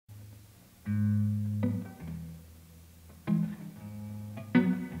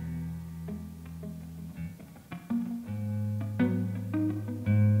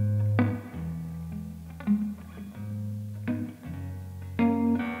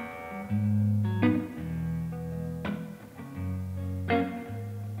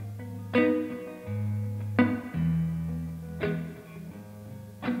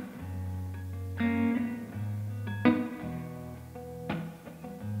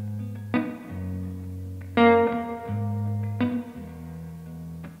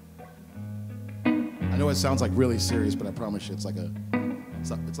it sounds like really serious, but I promise you, it's like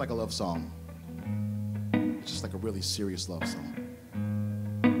a love song. It's just like a really serious love song.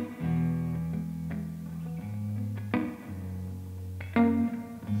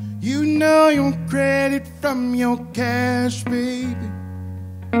 You know your credit from your cash, baby,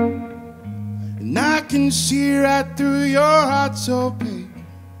 and I can see right through your heart so big.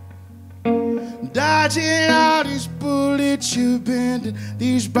 Dodging all these bullets you've been,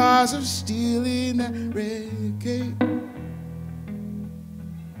 these bars of steel in that red cape.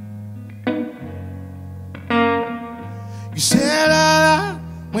 You said a lot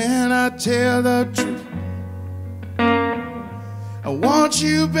when I tell the truth. I want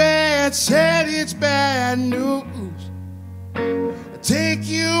you bad, said it's bad news. I take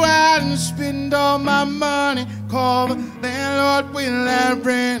you out and spend all my money, call the landlord when that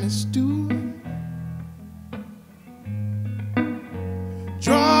rent is due.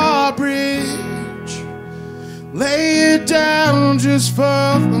 Drawbridge, lay it down just for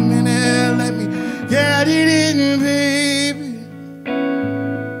a minute, let me get it in, baby.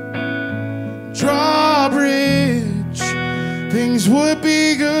 Drawbridge, things would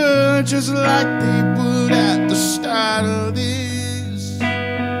be good just like they would at the start of this.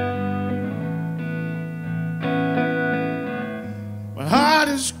 My heart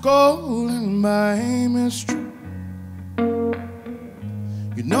is gold and my aim is true.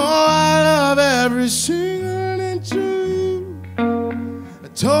 You know I love every single inch of you. I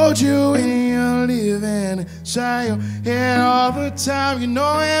told you when you're living inside your head all the time. You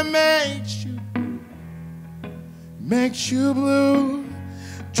know it makes you blue.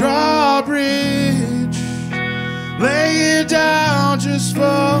 Drawbridge, lay it down just for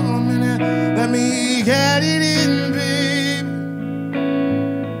a minute, let me get it in, baby.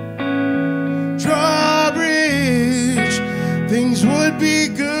 Drawbridge, things would be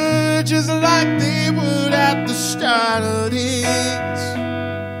good just like they would at the start of this.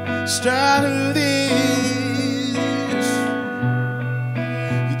 Start of this.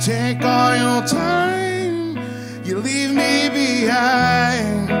 You take all your time, you leave me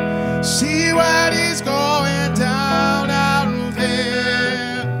behind. See what is going down out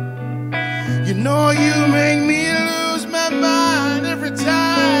there. You know you make me lose my mind every time.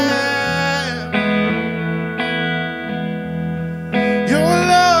 Your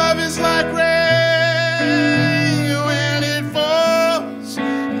love is like rain when it falls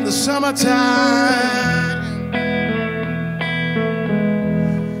in the summertime.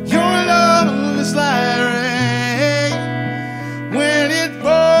 Your love is like rain when it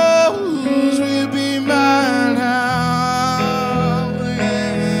falls, will be mine now.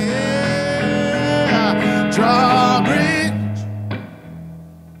 Yeah. Drawbridge,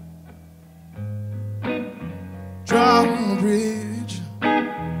 drawbridge.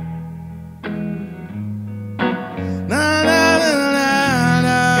 Na na na na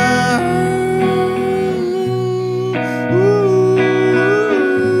na. Ooh,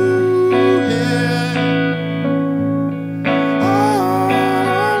 yeah. Oh,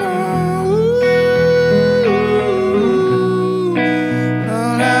 ooh, na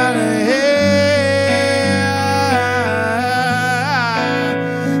na na, yeah.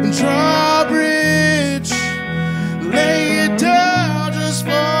 Drawbridge, lay it down just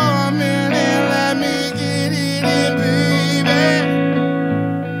for a minute, let me get it in, baby.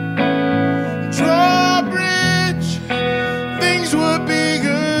 Drawbridge, things would be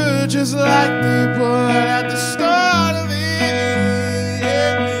good just like they would at the start of it.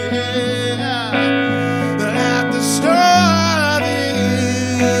 Yeah. At the start of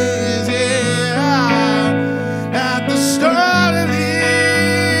this, yeah. At the start of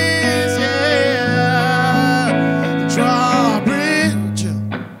this, yeah. Drawbridge,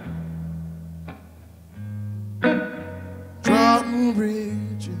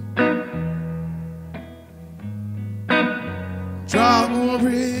 drawbridge,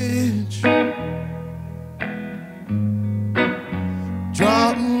 drawbridge.